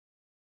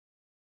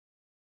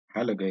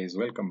Hello guys,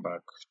 welcome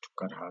back to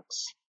Card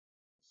Hacks.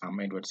 I'm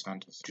Edward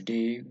Santos.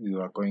 Today we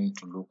are going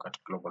to look at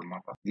Global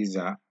Mapper. These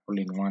are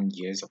all-in-one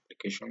GIS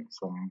application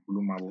from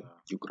Blue Marble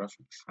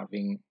Geographics,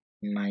 having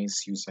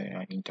nice user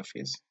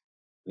interface,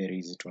 very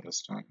easy to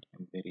understand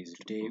and very easy.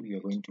 Today we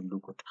are going to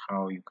look at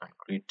how you can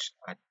create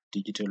a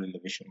digital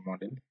elevation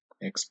model,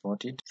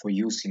 export it for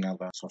use in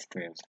other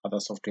softwares. Other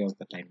softwares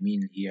that I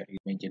mean here is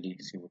majorly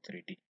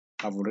Civil3D.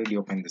 I've already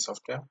opened the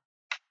software.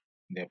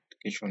 The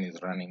application is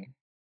running,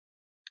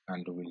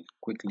 and we'll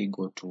quickly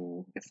go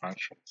to the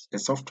functions. The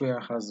software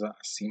has a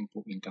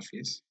simple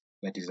interface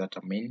that is at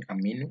a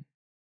menu.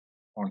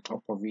 On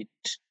top of it,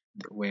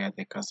 where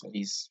the cursor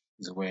is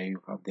where you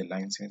have the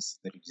license,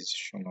 the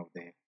registration of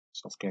the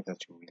software that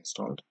you've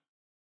installed.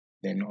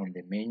 Then on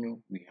the menu,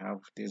 we have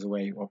this is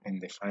where you open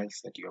the files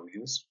that you have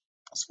used.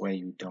 That's where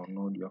you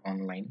download your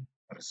online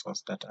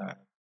resource data,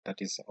 that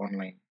is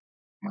online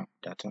map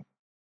data.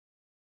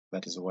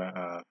 That is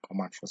where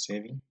command for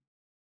saving.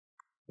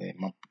 The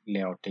map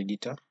layout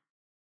editor,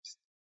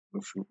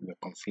 if you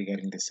are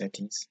configuring the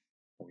settings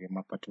of your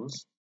mapper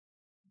tools,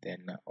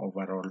 then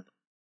overall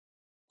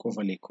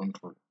overlay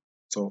control.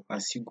 So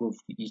as you go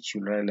through each,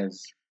 you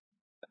realize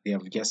they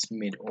have just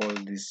made all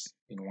this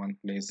in one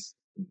place,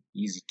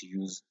 easy to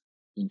use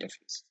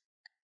interface.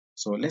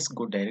 So let's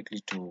go directly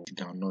to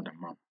download a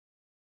map.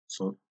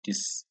 So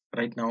this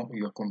right now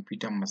your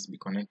computer must be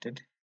connected,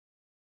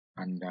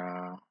 and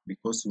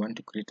because you want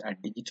to create a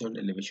digital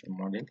elevation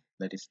model,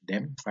 that is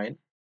DEM file,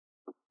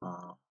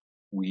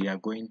 we are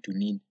going to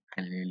need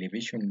an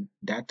elevation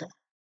data,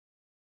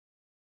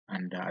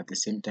 and at the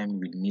same time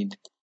we need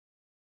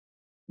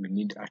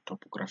a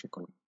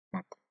topographical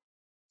map.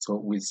 So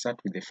we'll start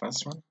with the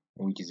first one,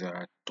 which is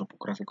a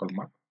topographical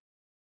map,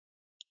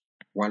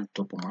 world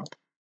topo map.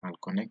 I'll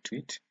connect to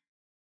it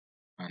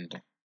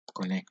and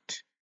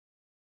connect.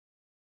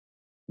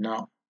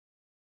 Now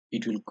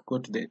it will go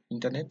to the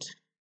internet,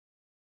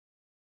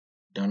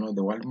 download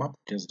the world map.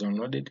 It is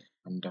downloaded,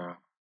 and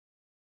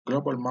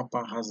Global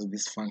Mapper has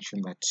this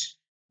function that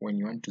when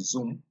you want to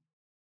zoom,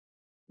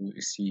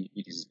 you see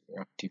it is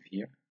active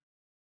here.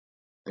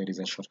 There is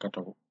a shortcut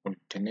of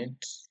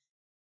alternate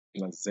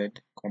 +Z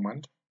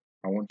command.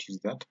 I won't use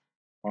that.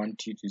 I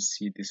want you to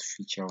see this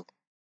feature of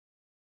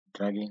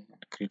dragging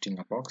and creating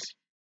a box,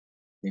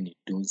 then it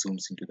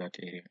zooms into that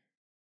area.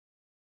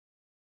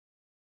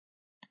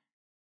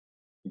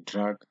 You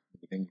drag,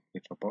 then you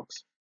create a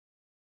box,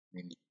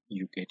 then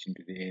you get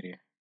into the area.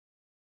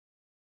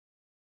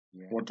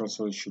 What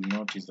also you should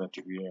note is that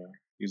we are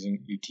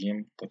using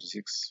UTM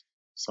 36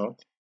 South,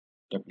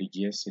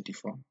 WGS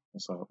 84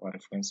 as our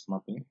reference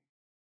mapping.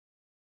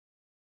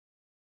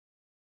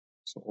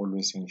 So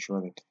always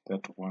ensure that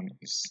that one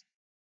is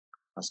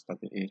as per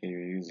the area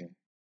you're using.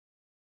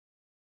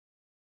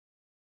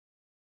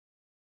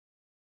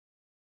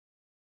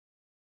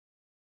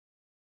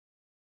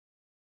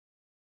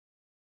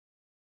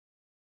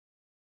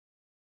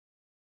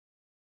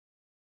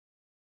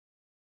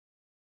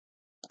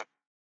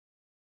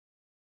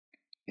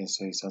 Yes,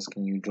 so it's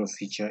asking you draw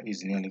feature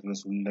is nearly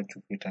close. Would you like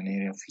to create an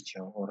area,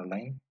 feature, or a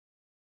line?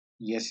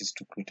 Yes is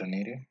to create an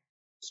area.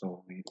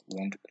 So we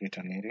want to create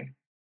an area.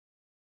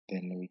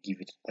 Then we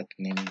give it that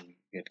name. We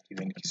get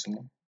given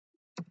Kisumu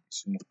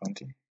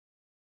County.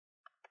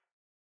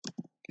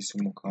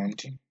 Kisumu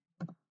County.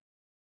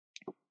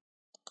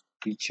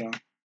 Feature.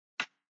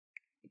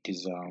 It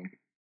is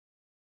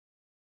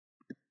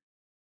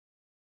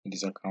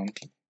a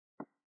county.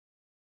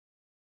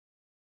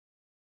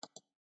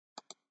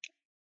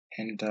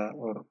 Enter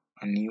or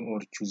a new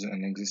or choose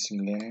an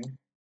existing name.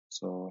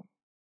 So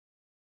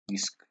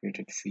this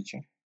created feature.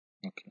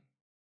 Okay.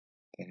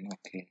 Then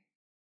okay.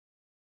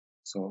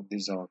 So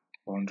this is our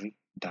boundary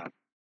done.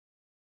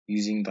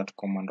 Using that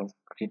command of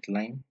create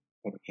line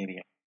or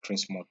area,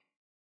 trace mode,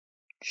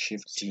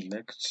 shift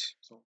select.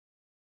 So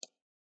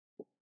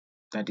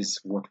that is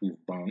what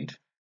we've bound.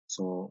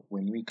 So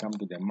when we come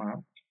to the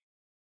map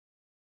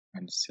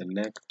and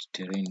select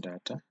terrain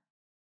data,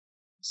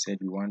 said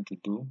we want to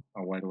do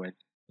a worldwide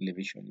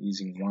elevation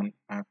using 1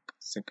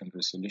 arc/second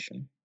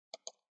resolution,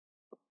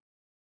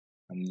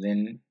 and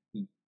then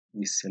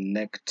we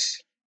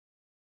select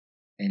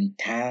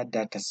entire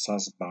data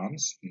source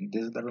bounds.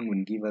 That one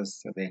will give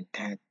us the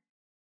entire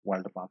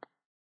world map.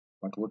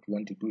 But what we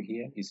want to do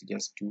here is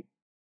just to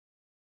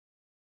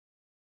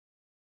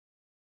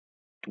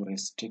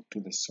restrict to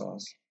the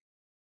source.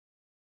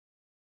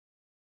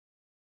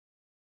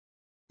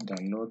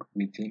 Download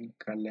within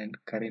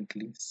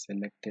currently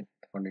selected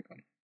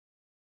polygon.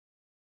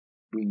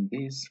 Doing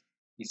this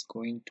is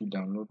going to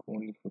download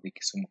only for the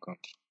Kisumu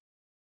County,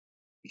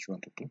 which you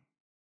want to do.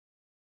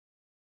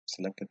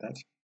 Selected that.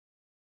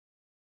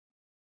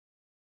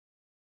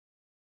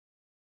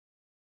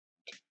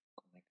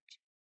 Connect.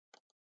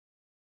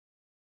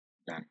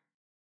 Done.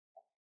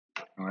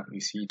 Now you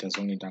see it has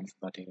only done for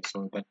that area,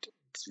 so that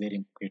it's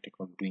very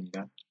critical doing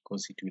that,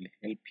 because it will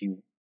help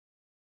you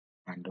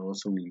and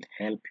also will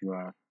help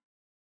your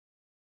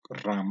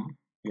RAM.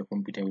 Your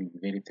computer will be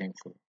very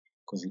thankful,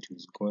 because it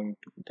is going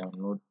to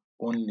download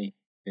only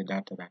the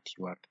data that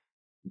you are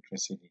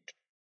interested in.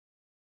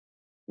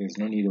 There's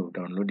no need of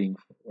downloading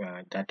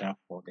data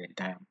for the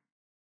entire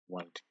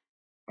world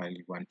while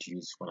you want to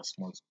use for a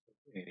small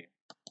area.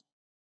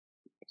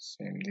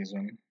 Same this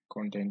one,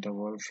 content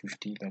interval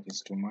 50, that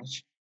is too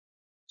much.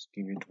 Let's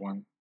give it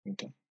 1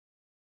 meter.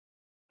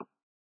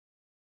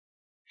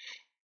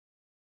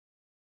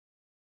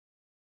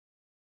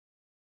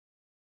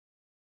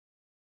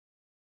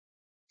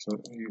 So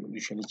you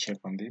usually check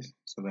on this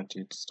so that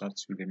it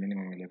starts with the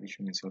minimum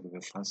elevation instead of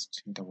the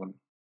first interval.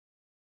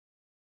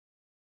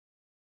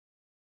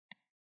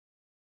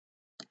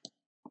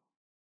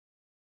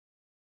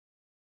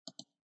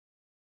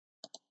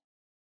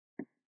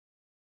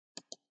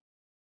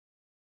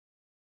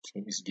 So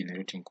it's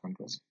generating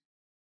contours,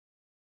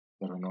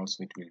 but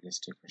also it will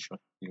just take a short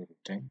period of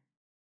time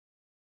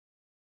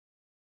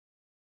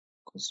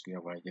because we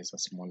have just a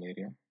small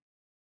area.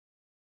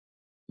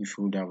 If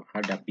you would have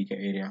had a bigger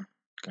area,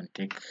 it can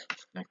take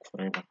like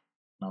forever.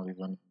 Now this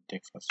one will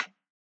take faster.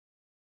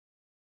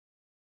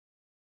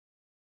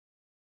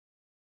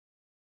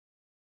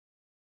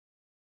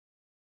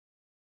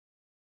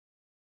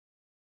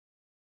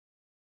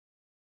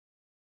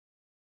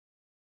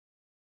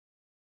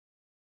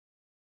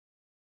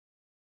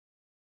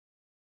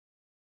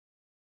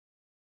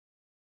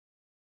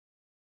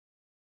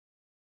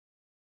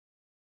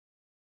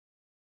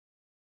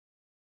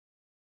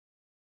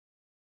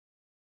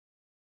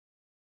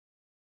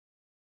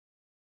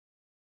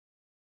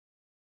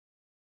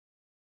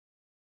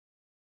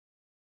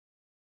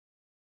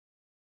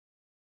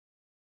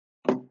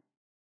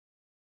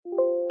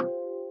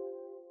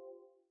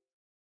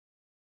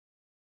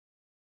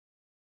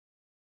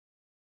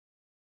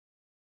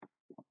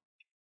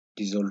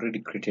 It is already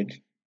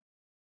created,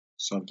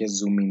 so I'll just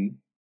zoom in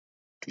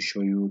to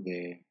show you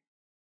the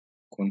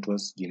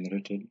contours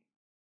generated.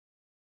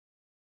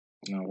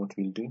 Now what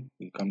we'll do,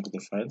 we'll come to the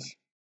files,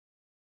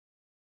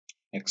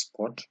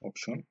 export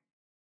option,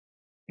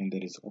 and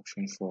there is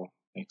option for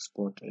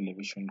export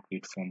elevation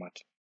grid format.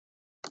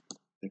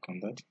 Click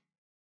on that.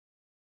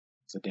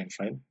 It's a DEM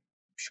file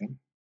option.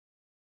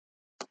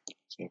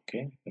 So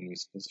okay, then we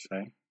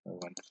specify I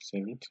want to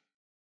save it.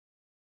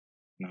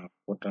 Now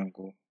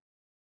quote-unquote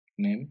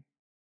name,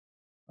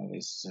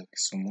 this is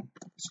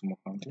Kisumu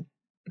County.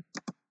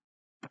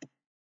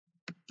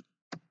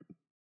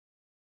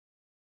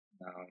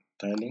 Now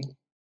tiling,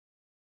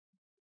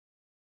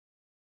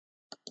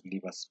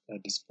 leave us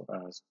as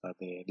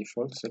the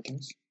default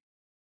settings.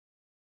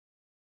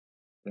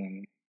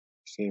 Then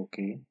say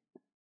okay.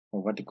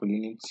 For vertical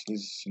units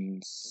is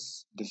in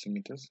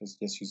decimeters. Let's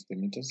just use the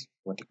meters,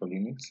 vertical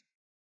units,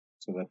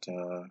 so that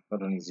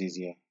that one is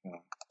easier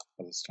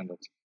for the standard.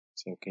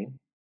 Say okay.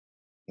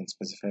 Then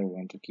specify we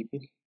want to keep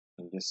it.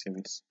 I'll just save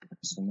it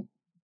Kisumu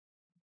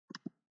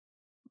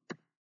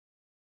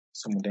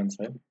DEM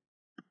file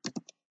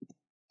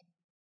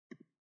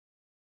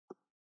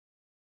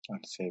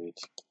and save it.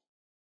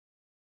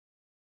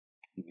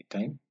 Give it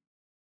time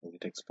as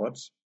it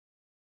exports.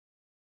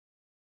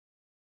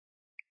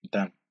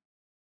 Done.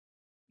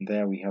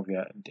 There we have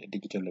your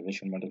digital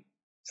elevation model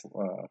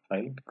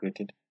file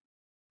created.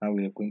 Now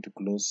we are going to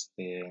close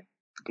the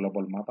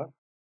global mapper.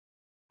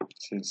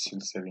 Still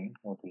saving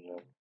what we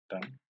have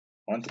done.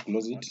 I want to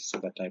close it so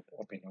that I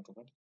open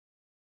Autocad.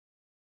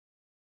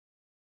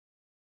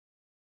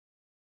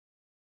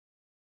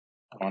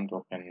 I want to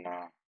open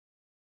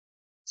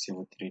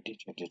Civil3D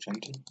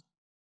 2020.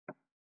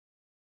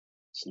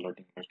 It's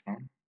loading right now.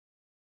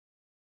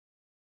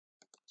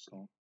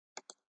 So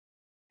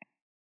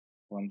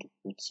I want to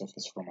put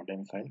surface from a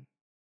DEM file.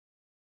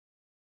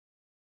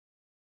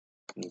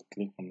 We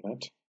click on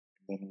that.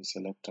 Then we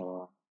select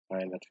our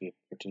file that we have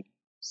created,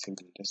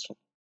 Civil Desktop.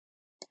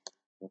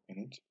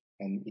 Open it,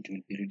 and it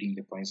will be reading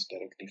the points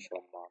directly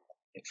from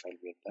the file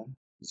we have done.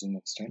 Zoom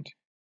extent.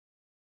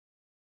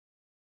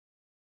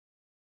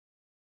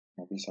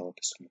 Now this is our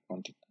Kisumu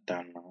County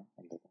done now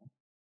on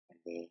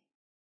the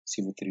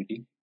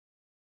Civil3D.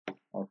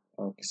 Our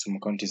Kisumu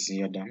County is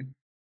here done.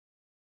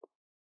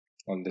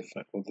 All the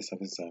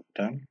surfaces are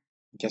done.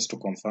 Just to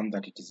confirm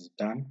that it is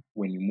done,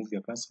 when you move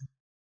your cursor,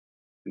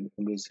 you'll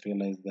always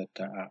realize that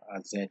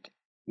a Z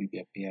will be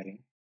appearing.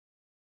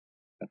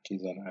 That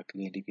is a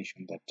clear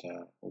indication that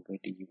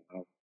already you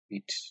have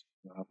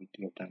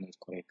done it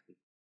correctly.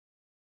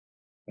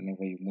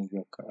 Whenever you move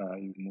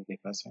the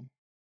cursor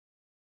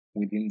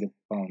within the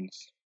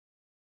bounds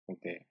of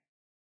the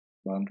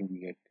boundary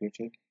we have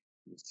created,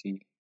 you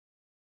see.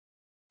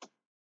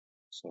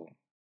 So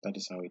that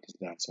is how it is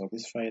done. So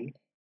this file,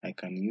 I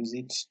can use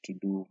it to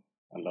do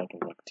a lot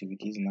of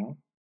activities now.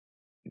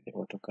 With the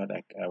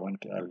AutoCAD,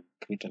 I'll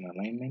create an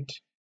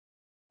alignment.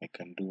 I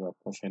can do a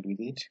profile with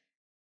it.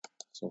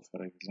 So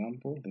for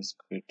example, let's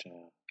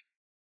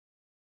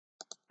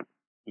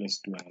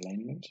do an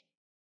alignment.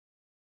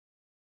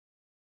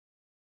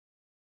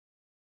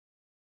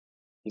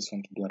 Just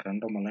want to do a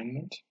random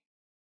alignment.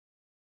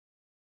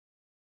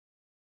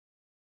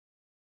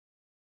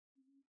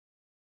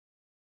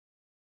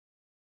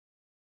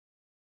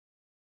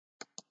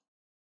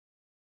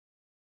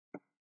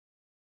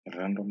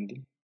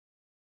 Randomly.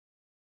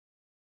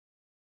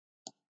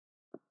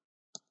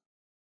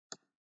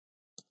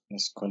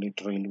 Let's call it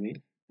railway.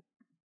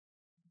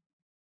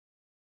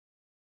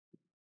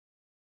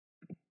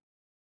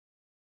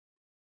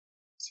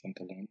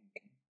 Center line.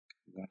 Okay.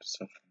 We want to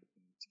start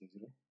from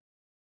 0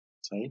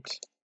 site.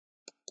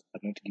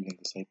 I'm not giving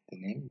the site the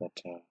name,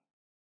 but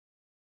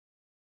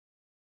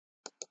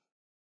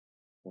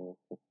for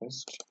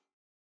first,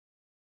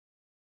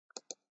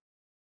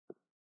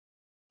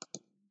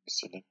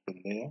 select the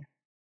layer.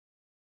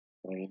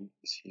 Rail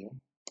is here.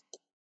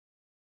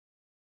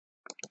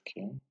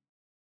 Okay.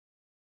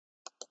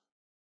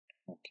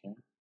 Okay.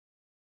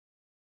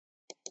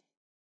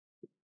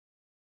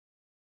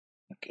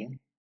 Okay.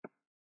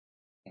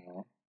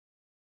 Now,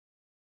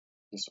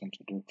 just want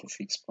to do 2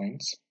 fixed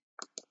points.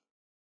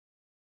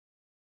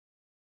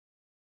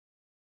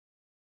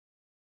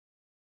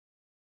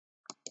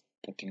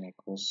 Cutting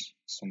across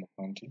Sonoma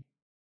County.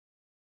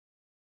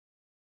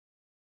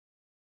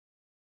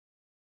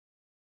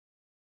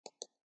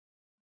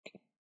 Okay.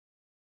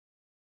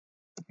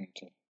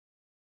 Enter.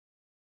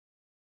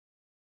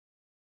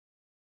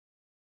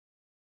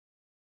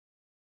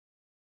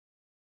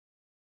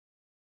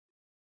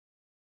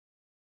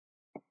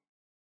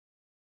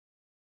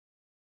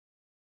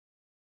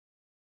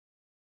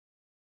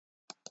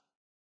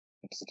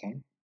 Next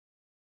time,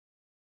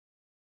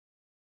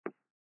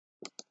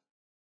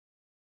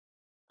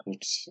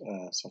 create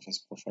surface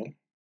profile.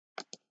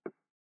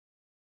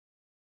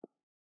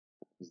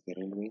 Is the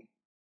railway.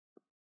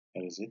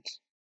 That is it.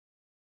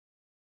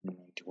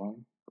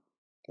 91.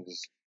 That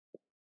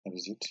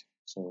is it.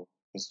 So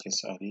let's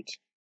just add it.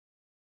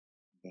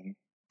 Then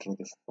draw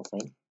the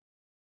profile.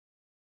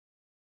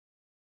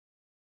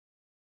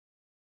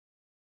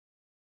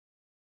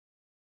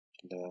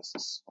 Tell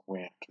us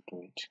where to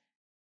do it.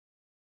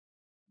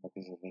 But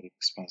this is a very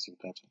expensive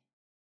data.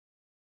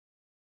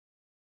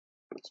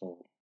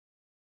 So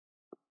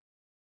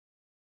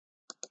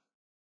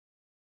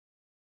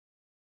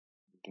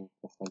do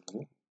profile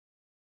view.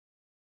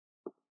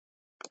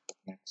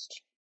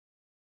 Next.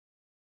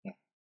 Yeah,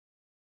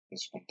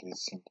 this one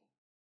is simple.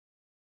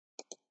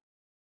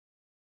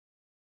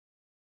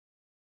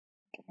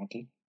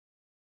 Automatic.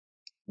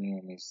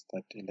 Minimum is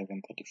that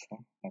 1134,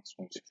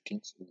 maximum is 15,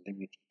 so we'll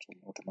leave it to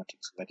automatic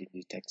so that it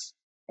detects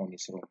on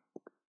its own.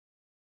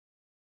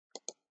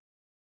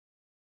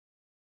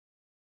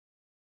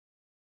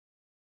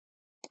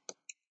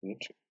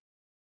 Good.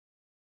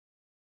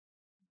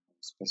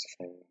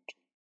 Specify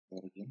the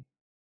origin.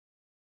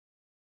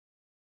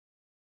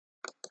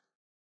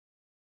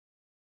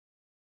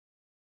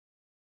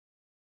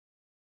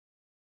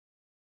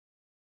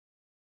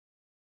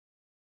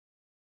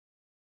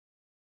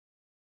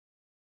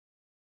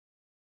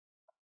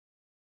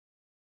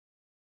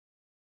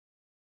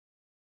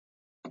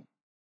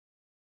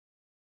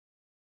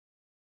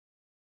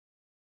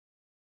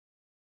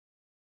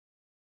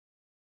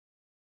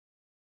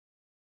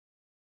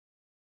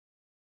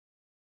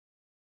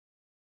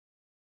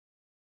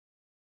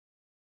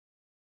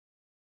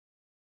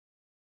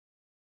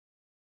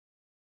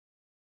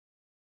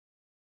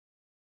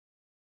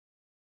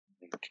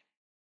 Right.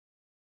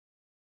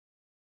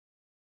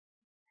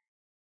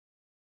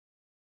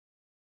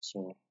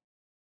 So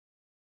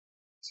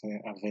it's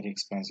a very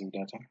expensive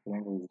data.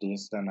 Remember, we've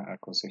just done a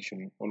cross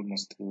section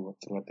almost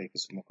throughout the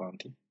Kisumu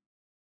County.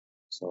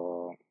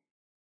 So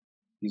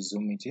you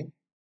zoom it in,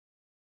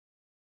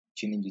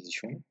 change is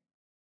shown,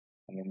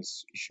 and then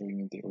it's showing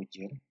you the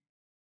OGL.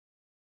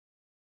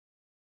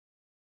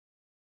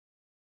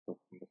 So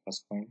from the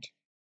first point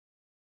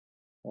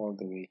all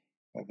the way.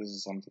 This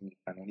is something you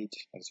can edit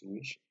as you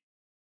wish.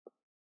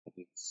 But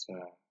it's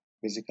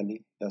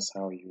basically that's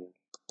how you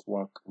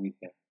work with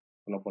the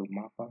global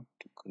mapper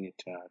to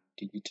create a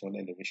digital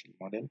elevation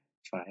model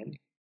file,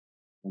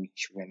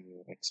 which when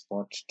you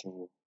export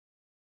to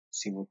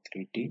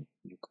Civil3D,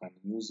 you can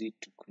use it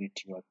to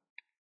create your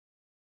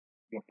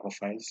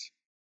profiles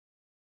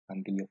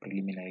and do your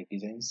preliminary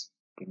designs,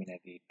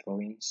 preliminary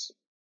drawings,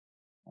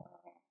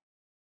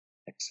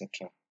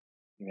 etc.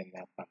 Even the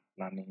urban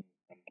planning, you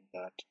can do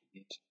that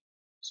with it.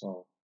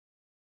 So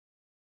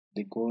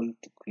the goal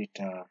to create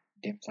a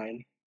DEM file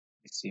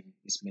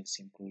is made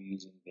simple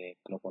using the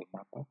global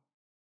mapper.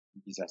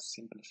 It is a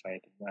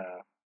simplified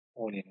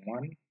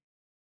all-in-one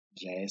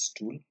GIS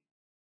tool,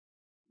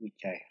 which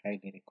I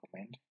highly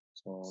recommend.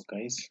 So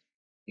guys,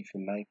 if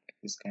you like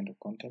this kind of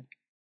content,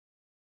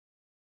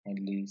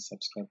 kindly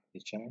subscribe to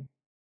the channel,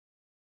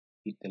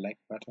 hit the like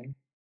button,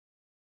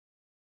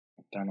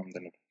 and turn on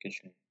the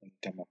notification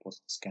anytime I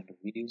post this kind of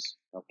videos.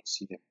 I hope to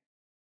see them.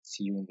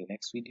 See you in the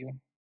next video.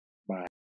 Bye.